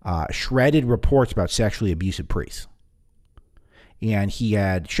shredded reports about sexually abusive priests. And he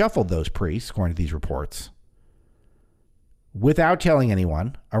had shuffled those priests, according to these reports, without telling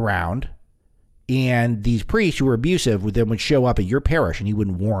anyone around. And these priests who were abusive would show up at your parish, and he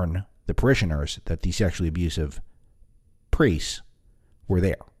wouldn't warn the parishioners that the sexually abusive priests were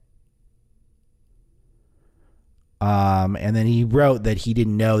there. And then he wrote that he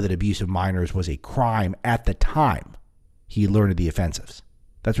didn't know that abuse of minors was a crime at the time he learned of the offenses.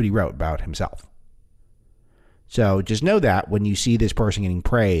 That's what he wrote about himself. So just know that when you see this person getting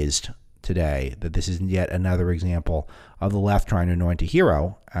praised today, that this is yet another example of the left trying to anoint a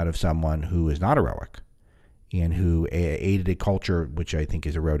hero out of someone who is not heroic and who aided a culture which I think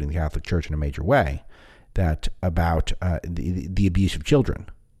is eroding the Catholic Church in a major way, that about the abuse of children,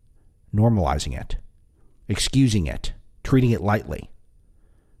 normalizing it, excusing it, treating it lightly,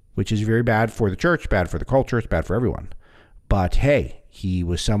 which is very bad for the church, bad for the culture, it's bad for everyone. But hey, he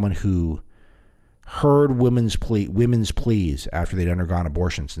was someone who heard women's pleas after they'd undergone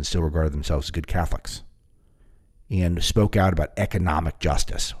abortions and still regarded themselves as good Catholics, and spoke out about economic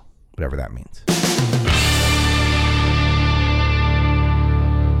justice, whatever that means.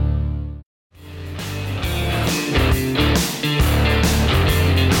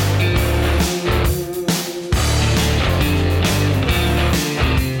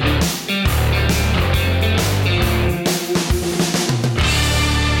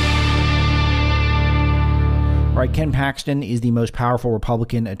 Right, Ken Paxton is the most powerful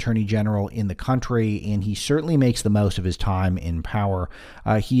Republican attorney general in the country, and he certainly makes the most of his time in power.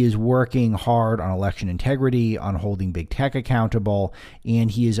 He is working hard on election integrity, on holding big tech accountable, and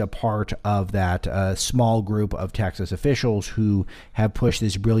he is a part of that small group of Texas officials who have pushed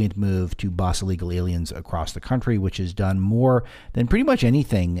this brilliant move to bus illegal aliens across the country, which has done more than pretty much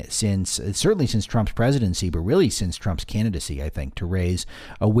anything certainly since Trump's presidency, but really since Trump's candidacy, I think, to raise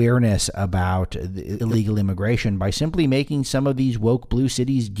awareness about illegal immigration by simply making some of these woke blue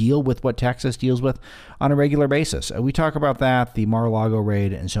cities deal with what Texas deals with on a regular basis. We talk about that, the Mar-a-Lago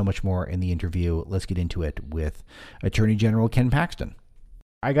raid, and so much more in the interview. Let's get into it with Attorney General Ken Paxton.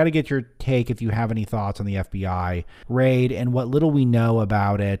 I got to get your take if you have any thoughts on the FBI raid and what little we know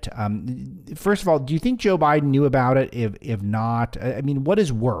about it. First of all, do you think Joe Biden knew about it? If not, I mean, what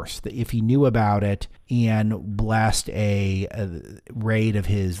is worse, if he knew about it and blessed a raid of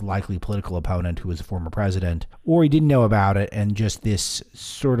his likely political opponent who was a former president, or he didn't know about it and just this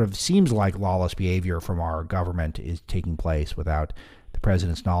sort of seems like lawless behavior from our government is taking place without the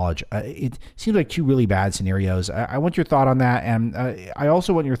president's knowledge? It seems like two really bad scenarios. I want your thought on that. And I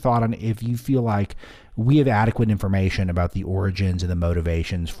also want your thought on if you feel like we have adequate information about the origins and the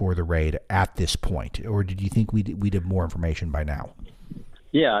motivations for the raid at this point, or did you think we'd have more information by now?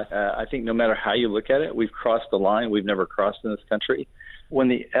 Yeah, I think no matter how you look at it, we've crossed the line we've never crossed in this country. When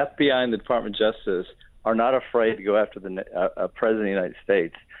the FBI and the Department of Justice are not afraid to go after the president of the United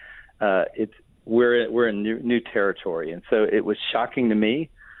States, we're in new territory. And so it was shocking to me.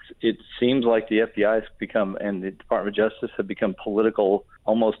 It seems like the FBI has become, and the Department of Justice have become political,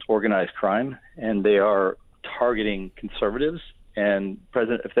 almost organized crime, and they are targeting conservatives. And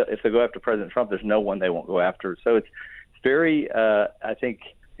if they go after President Trump, there's no one they won't go after. So it's very, I think,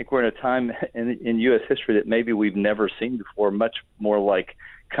 think we're in a time in U.S. history that maybe we've never seen before, much more like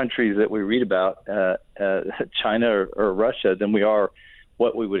countries that we read about, China or Russia, than we are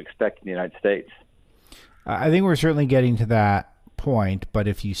what we would expect in the United States. I think we're certainly getting to that point, but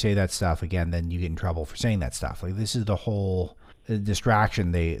if you say that stuff again, then you get in trouble for saying that stuff. Like, this is the whole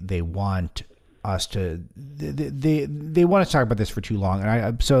distraction. They want us to they want us to talk about this for too long, and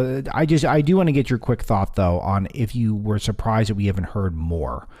I do want to get your quick thought though on if you were surprised that we haven't heard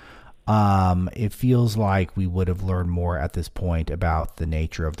more. It feels like we would have learned more at this point about the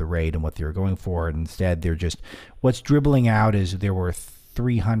nature of the raid and what they were going for. And instead, they're just, what's dribbling out is there were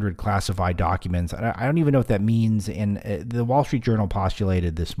 300 classified documents. I don't even know what that means. And the Wall Street Journal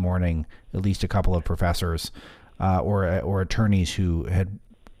postulated this morning, at least a couple of professors or attorneys who had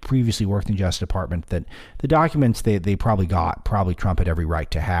previously worked in the Justice Department, that the documents they probably Trump had every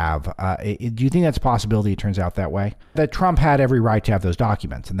right to have. Do you think that's a possibility? It turns out that way, that Trump had every right to have those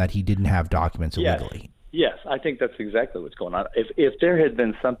documents and that he didn't have documents illegally. Yes, I think that's exactly what's going on. If there had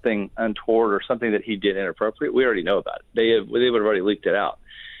been something untoward or something that he did inappropriate, we already know about it. They would have already leaked it out.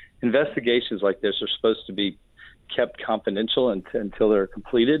 Investigations like this are supposed to be kept confidential until they're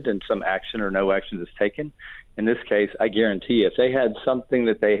completed and some action or no action is taken. In this case, I guarantee if they had something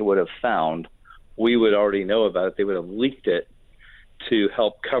that they would have found, we would already know about it. They would have leaked it to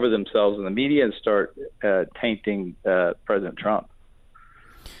help cover themselves in the media and start tainting President Trump.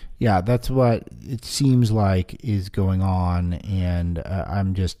 Yeah, that's what it seems like is going on. And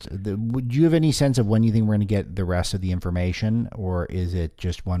would you have any sense of when you think we're going to get the rest of the information, or is it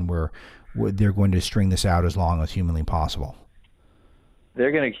just one where they're going to string this out as long as humanly possible?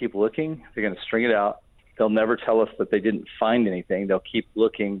 They're going to keep looking. They're going to string it out. They'll never tell us that they didn't find anything. They'll keep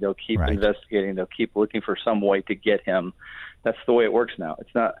looking. They'll keep investigating. They'll keep looking for some way to get him. That's the way it works now.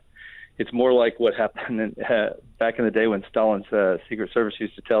 It's not. It's more like what happened back in the day when Stalin's Secret Service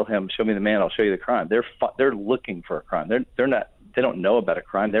used to tell him, "Show me the man, I'll show you the crime." They're looking for a crime. They're not. They don't know about a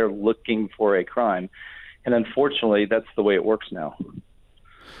crime. They're looking for a crime, and unfortunately, that's the way it works now.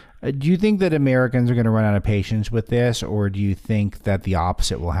 Do you think that Americans are going to run out of patience with this, or do you think that the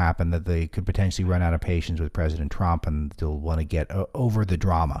opposite will happen, that they could potentially run out of patience with President Trump and they'll want to get over the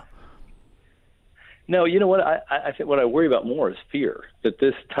drama? No, you know what? I think what I worry about more is fear, that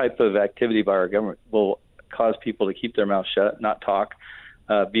this type of activity by our government will cause people to keep their mouths shut, not talk,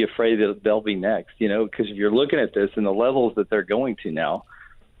 be afraid that they'll be next, because if you're looking at this and the levels that they're going to now,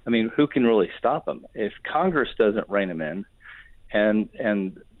 I mean, who can really stop them? If Congress doesn't rein them in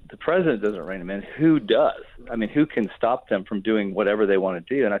and the president doesn't rein them in, who does? I mean, who can stop them from doing whatever they want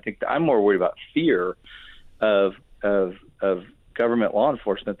to do? And I think I'm more worried about fear of government law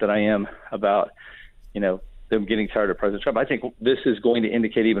enforcement than I am about, them getting tired of President Trump. I think this is going to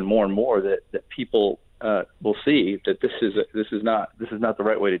indicate even more and more that people will see that this is not the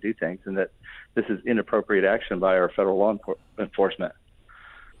right way to do things, and that this is inappropriate action by our federal law enforcement.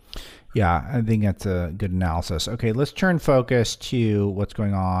 Yeah, I think that's a good analysis. Okay, let's turn focus to what's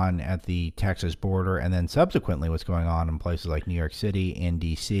going on at the Texas border, and then subsequently what's going on in places like New York City and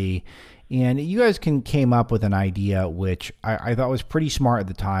D.C. And you guys came up with an idea which I thought was pretty smart at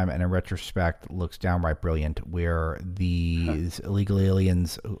the time, and in retrospect looks downright brilliant, where these illegal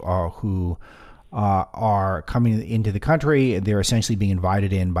aliens who are coming into the country, they're essentially being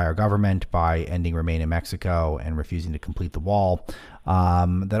invited in by our government by ending Remain in Mexico and refusing to complete the wall.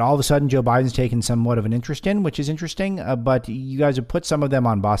 That all of a sudden Joe Biden's taken somewhat of an interest in, which is interesting. But you guys have put some of them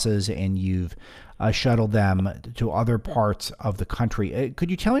on buses and you've shuttled them to other parts of the country. Could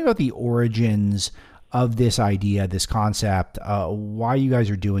you tell me about the origins of this idea, this concept, why you guys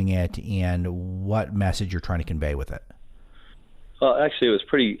are doing it, and what message you're trying to convey with it? Well, actually, it was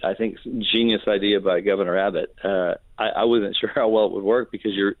pretty, I think, genius idea by Governor Abbott. I wasn't sure how well it would work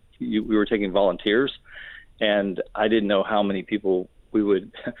because we were taking volunteers, and I didn't know how many people we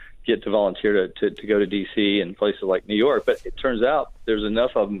would get to volunteer to go to D.C. and places like New York. But it turns out there's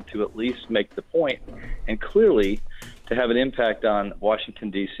enough of them to at least make the point, and clearly to have an impact on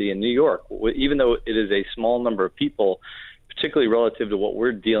Washington, D.C. and New York, even though it is a small number of people, particularly relative to what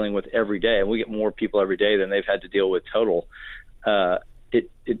we're dealing with every day. And we get more people every day than they've had to deal with total.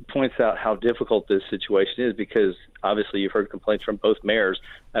 It points out how difficult this situation is, because obviously you've heard complaints from both mayors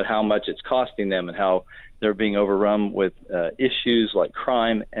at how much it's costing them and how they're being overrun with issues like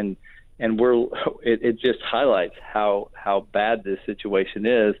crime, and it just highlights how bad this situation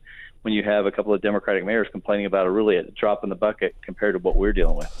is when you have a couple of Democratic mayors complaining about a drop in the bucket compared to what we're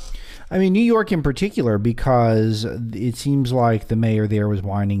dealing with. I mean, New York in particular, because it seems like the mayor there was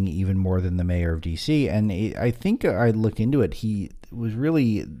whining even more than the mayor of D.C. And I think I looked into it. was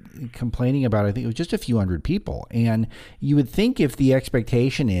really complaining about, I think it was just a few hundred people. And you would think if the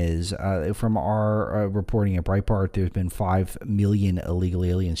expectation is, from our reporting at Breitbart, there's been 5 million illegal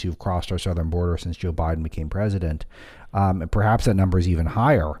aliens who've crossed our southern border since Joe Biden became president. And perhaps that number is even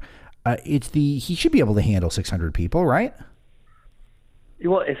higher. He should be able to handle 600 people, right?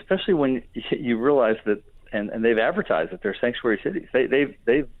 Well, especially when you realize that, and they've advertised that they're sanctuary cities.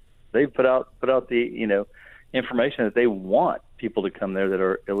 They've put out the information that they want people to come there that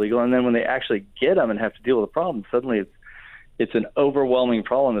are illegal, and then when they actually get them and have to deal with the problem, suddenly it's an overwhelming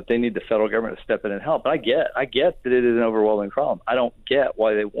problem that they need the federal government to step in and help. But I get that it is an overwhelming problem. I don't get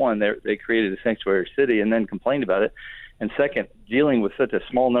why they created a sanctuary city and then complained about it. And second, dealing with such a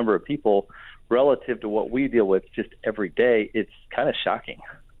small number of people relative to what we deal with just every day, it's kind of shocking.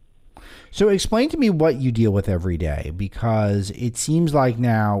 So explain to me what you deal with every day, because it seems like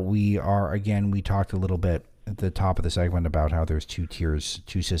now we talked a little bit at the top of the segment about how there's two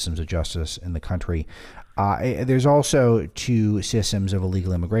systems of justice in the country. There's also two systems of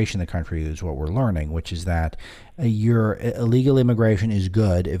illegal immigration in the country, is what we're learning, which is that your illegal immigration is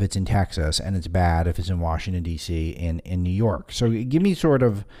good if it's in Texas and it's bad if it's in Washington, D.C. and in New York. So give me sort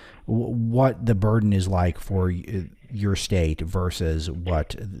of what the burden is like for your state versus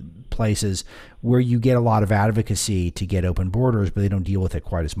what places where you get a lot of advocacy to get open borders, but they don't deal with it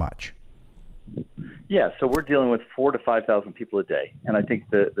quite as much. Yeah, so we're dealing with 4,000 to 5,000 people a day, and I think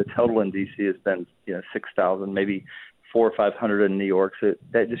the total in D.C. has been 6,000, maybe 400 or 500 in New York. So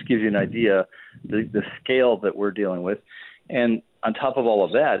that just gives you an idea the scale that we're dealing with. And on top of all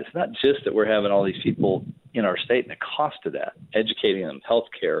of that, it's not just that we're having all these people in our state and the cost of that, educating them,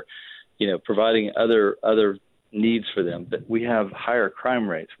 healthcare, providing other needs for them. But we have higher crime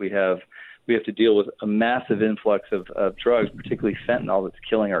rates. We have to deal with a massive influx of drugs, particularly fentanyl, that's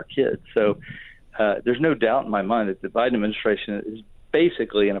killing our kids. So there's no doubt in my mind that the Biden administration is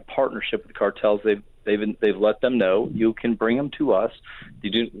basically in a partnership with the cartels. They've let them know you can bring them to us.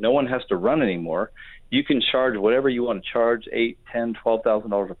 No one has to run anymore. You can charge whatever you want to charge, $8,000, $10,000,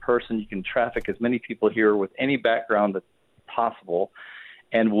 $12,000 a person. You can traffic as many people here with any background that's possible,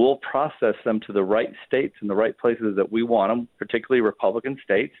 and we'll process them to the right states and the right places that we want them, particularly Republican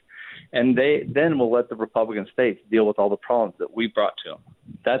states. And then we'll let the Republican states deal with all the problems that we brought to them.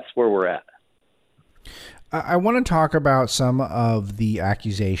 That's where we're at. I want to talk about some of the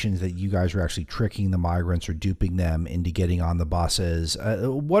accusations that you guys are actually tricking the migrants or duping them into getting on the buses.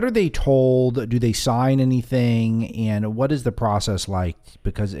 What are they told? Do they sign anything? And what is the process like?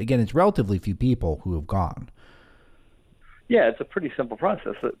 Because, again, it's relatively few people who have gone. Yeah, it's a pretty simple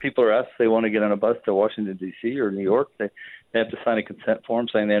process. People are asked if they want to get on a bus to Washington, D.C. or New York. They have to sign a consent form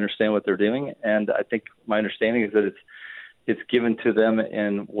saying they understand what they're doing. And I think my understanding is that it's given to them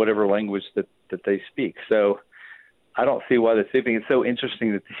in whatever language that they speak. So I don't see why they're sleeping. It's so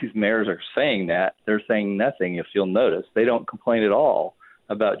interesting that these mayors are saying that. They're saying nothing, if you'll notice. They don't complain at all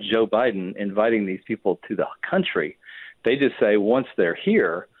about Joe Biden inviting these people to the country. They just say once they're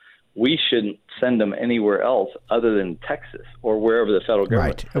here, we shouldn't send them anywhere else other than Texas or wherever the federal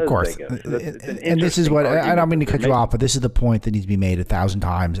government says of course. They go. So and this is what I don't mean to cut you off, but this is the point that needs to be made 1,000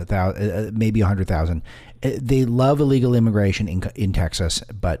 times, maybe 100,000. They love illegal immigration in Texas,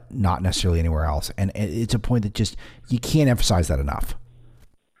 but not necessarily anywhere else. And it's a point that just you can't emphasize that enough.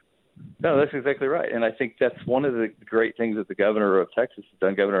 No, that's exactly right. And I think that's one of the great things that the governor of Texas has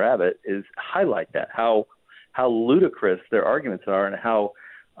done, Governor Abbott, is highlight that, how ludicrous their arguments are and how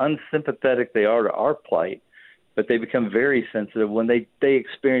unsympathetic they are to our plight, but they become very sensitive when they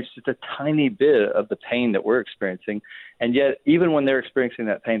experience just a tiny bit of the pain that we're experiencing. And yet, even when they're experiencing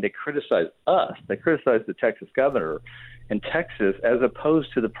that pain, they criticize us. They criticize the Texas governor in Texas as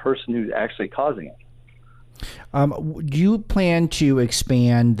opposed to the person who's actually causing it. Do you plan to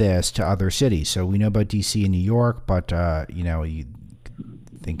expand this to other cities? So we know about D.C. and New York, but, you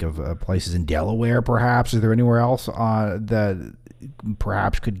think of places in Delaware, perhaps. Is there anywhere else that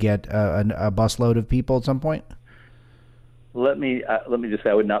perhaps could get a busload of people at some point? Let me just say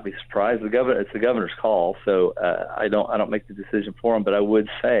I would not be surprised. It's the governor's call, so I don't make the decision for him. But I would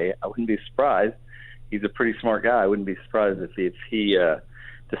say I wouldn't be surprised. He's a pretty smart guy. I wouldn't be surprised if he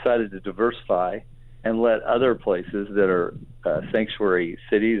decided to diversify and let other places that are sanctuary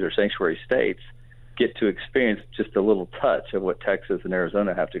cities or sanctuary states get to experience just a little touch of what Texas and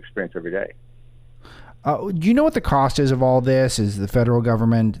Arizona have to experience every day. Do you know what the cost is of all this? Is the federal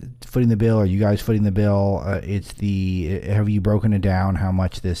government footing the bill? Are you guys footing the bill? Have you broken it down how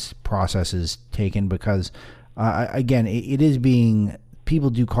much this process is taken? Because again, it is people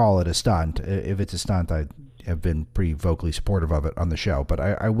do call it a stunt. If it's a stunt, I have been pretty vocally supportive of it on the show. But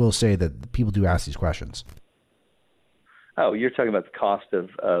I will say that people do ask these questions. Oh, you're talking about the cost of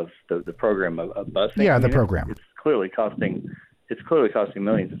the program of busing? Yeah, the program. It's clearly costing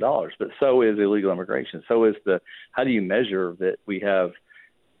millions of dollars, but so is illegal immigration. So is how do you measure that we have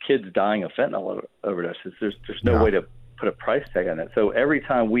kids dying of fentanyl overdoses? There's no way to put a price tag on that. So every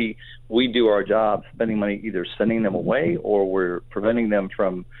time we do our job spending money either sending them away or we're preventing them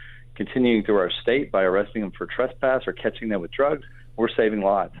from continuing through our state by arresting them for trespass or catching them with drugs, we're saving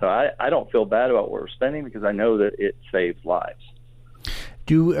lives. So I don't feel bad about what we're spending because I know that it saves lives.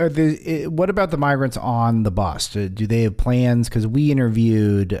 What about the migrants on the bus? Do they have plans? Because we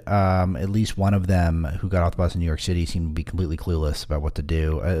interviewed at least one of them who got off the bus in New York City, seemed to be completely clueless about what to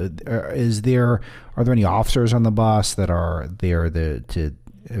do. Are there any officers on the bus that are there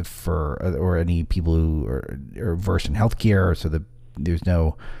or any people who are versed in healthcare, so that there's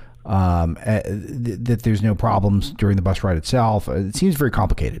no there's no problems during the bus ride itself? It seems very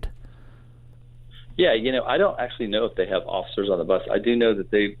complicated. Yeah, I don't actually know if they have officers on the bus. I do know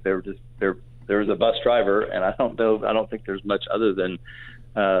that there's a bus driver, and I don't think there's much other than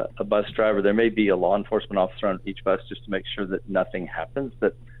a bus driver. There may be a law enforcement officer on each bus just to make sure that nothing happens.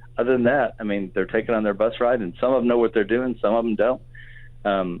 But other than that, I mean, they're taking on their bus ride, and some of them know what they're doing, some of them don't.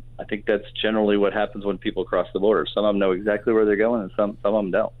 I think that's generally what happens when people cross the border. Some of them know exactly where they're going, and some of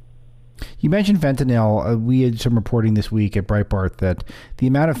them don't. You mentioned fentanyl. We had some reporting this week at Breitbart that the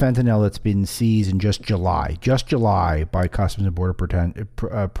amount of fentanyl that's been seized in just July by Customs and Border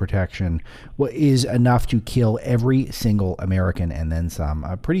Protection is enough to kill every single American and then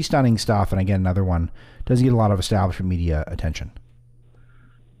some. Pretty stunning stuff. And again, another one doesn't get a lot of establishment media attention.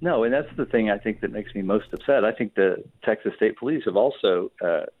 No, and that's the thing I think that makes me most upset. I think the Texas State Police have also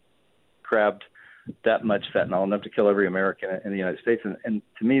grabbed that much fentanyl, enough to kill every American in the United States. And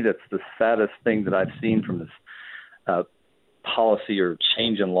to me, that's the saddest thing that I've seen from this policy or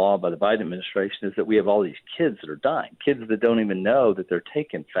change in law by the Biden administration is that we have all these kids that are dying, kids that don't even know that they're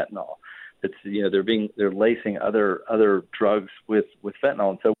taking fentanyl. It's, they're lacing other drugs with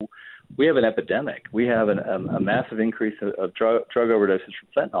fentanyl. And so we have an epidemic. We have a massive increase of drug overdoses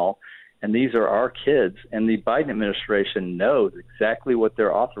from fentanyl. And these are our kids, and the Biden administration knows exactly what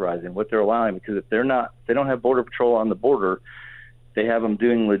they're authorizing, what they're allowing, because if they don't have Border Patrol on the border, they have them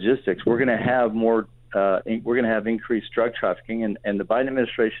doing logistics. We're going to have increased drug trafficking, and the Biden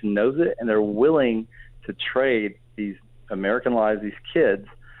administration knows it, and they're willing to trade these American lives, these kids,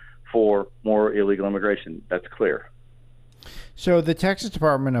 for more illegal immigration. That's clear. So the Texas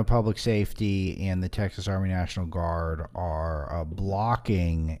Department of Public Safety and the Texas Army National Guard are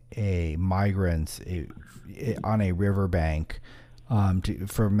blocking migrants on a riverbank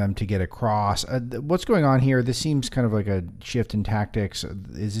for them to get across. What's going on here? This seems kind of like a shift in tactics.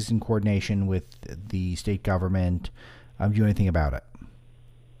 Is this in coordination with the state government? Do you know anything about it?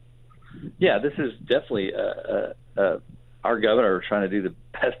 Yeah, this is definitely our governor trying to do the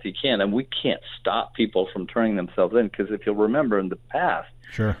best he can, and we can't stop people from turning themselves in, because if you'll remember in the past,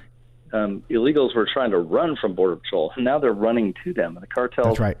 sure, illegals were trying to run from Border Patrol, and now they're running to them, and the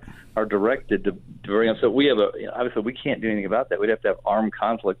cartels are directed to bring them. So we have obviously we can't do anything about that. We'd have to have armed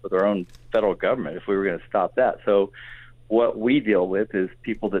conflict with our own federal government if we were going to stop that. So what we deal with is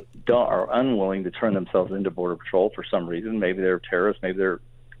people that are unwilling to turn themselves into Border Patrol for some reason. Maybe they're terrorists, maybe they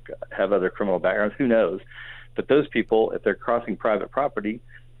have other criminal backgrounds, who knows. But those people, if they're crossing private property,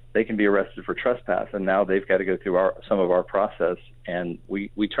 they can be arrested for trespass, and now they've got to go through some of our process, and we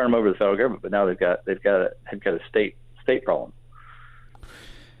turn them over to the federal government. But now they've got a state problem,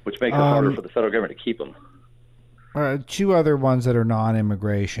 which makes it harder for the federal government to keep them. Two other ones that are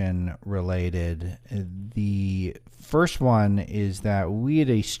non-immigration related. The first one is that we had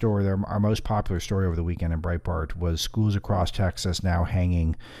a story. Our most popular story over the weekend in Breitbart was schools across Texas now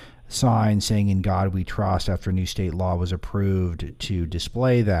hanging sign saying "In God We Trust" after a new state law was approved to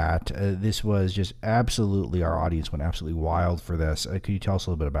display that. This was just absolutely, our audience went absolutely wild for this. Could you tell us a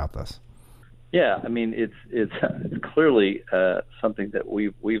little bit about this? Yeah, I mean, it's clearly something that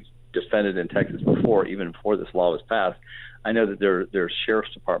we've defended in Texas before, even before this law was passed. I know that there are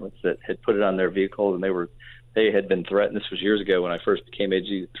sheriff's departments that had put it on their vehicles, and they had been threatened. This was years ago when I first became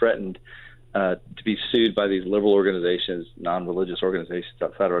AG, threatened to be sued by these liberal organizations, non-religious organizations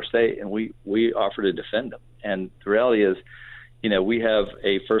outside of our state, and we offer to defend them. And the reality is, we have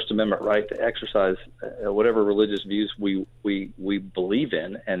a First Amendment right to exercise whatever religious views we believe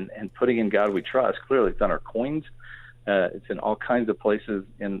in, and putting "In God We Trust," clearly it's on our coins. It's in all kinds of places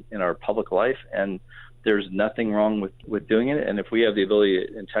in our public life, and there's nothing wrong with doing it. And if we have the ability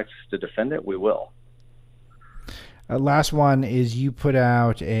in Texas to defend it, we will. Last one is you put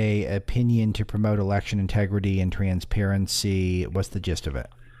out a opinion to promote election integrity and transparency. What's the gist of it?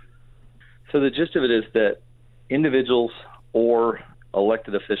 So the gist of it is that individuals or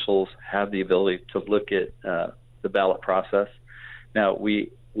elected officials have the ability to look at the ballot process. Now,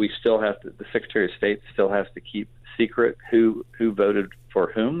 we still have to, the Secretary of State still has to keep secret who voted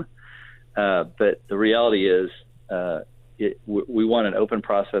for whom. But the reality is we want an open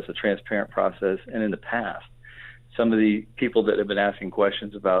process, a transparent process. And in the past, some of the people that have been asking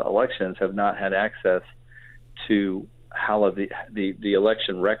questions about elections have not had access to how the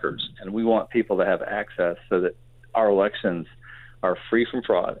election records. And we want people to have access so that our elections are free from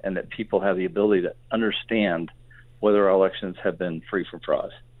fraud and that people have the ability to understand whether our elections have been free from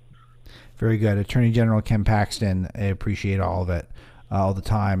fraud. Very good. Attorney General Ken Paxton, I appreciate all of it all the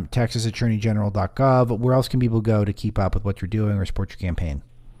time. TexasAttorneyGeneral.gov. Where else can people go to keep up with what you're doing or support your campaign?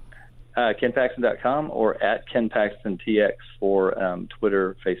 KenPaxton.com or at KenPaxtonTX for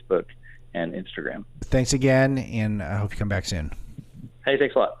Twitter, Facebook, and Instagram. Thanks again, and I hope you come back soon. Hey,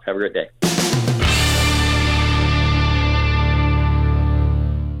 thanks a lot. Have a great day.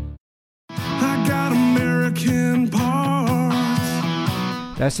 I got American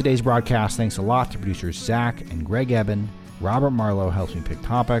parts. That's today's broadcast. Thanks a lot to producers Zach and Greg Eben. Robert Marlowe helps me pick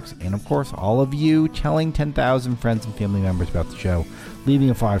topics. And, of course, all of you telling 10,000 friends and family members about the show,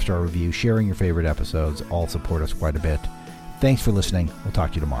 leaving a 5-star review, sharing your favorite episodes, all support us quite a bit. Thanks for listening. We'll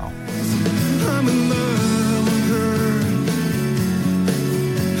talk to you tomorrow.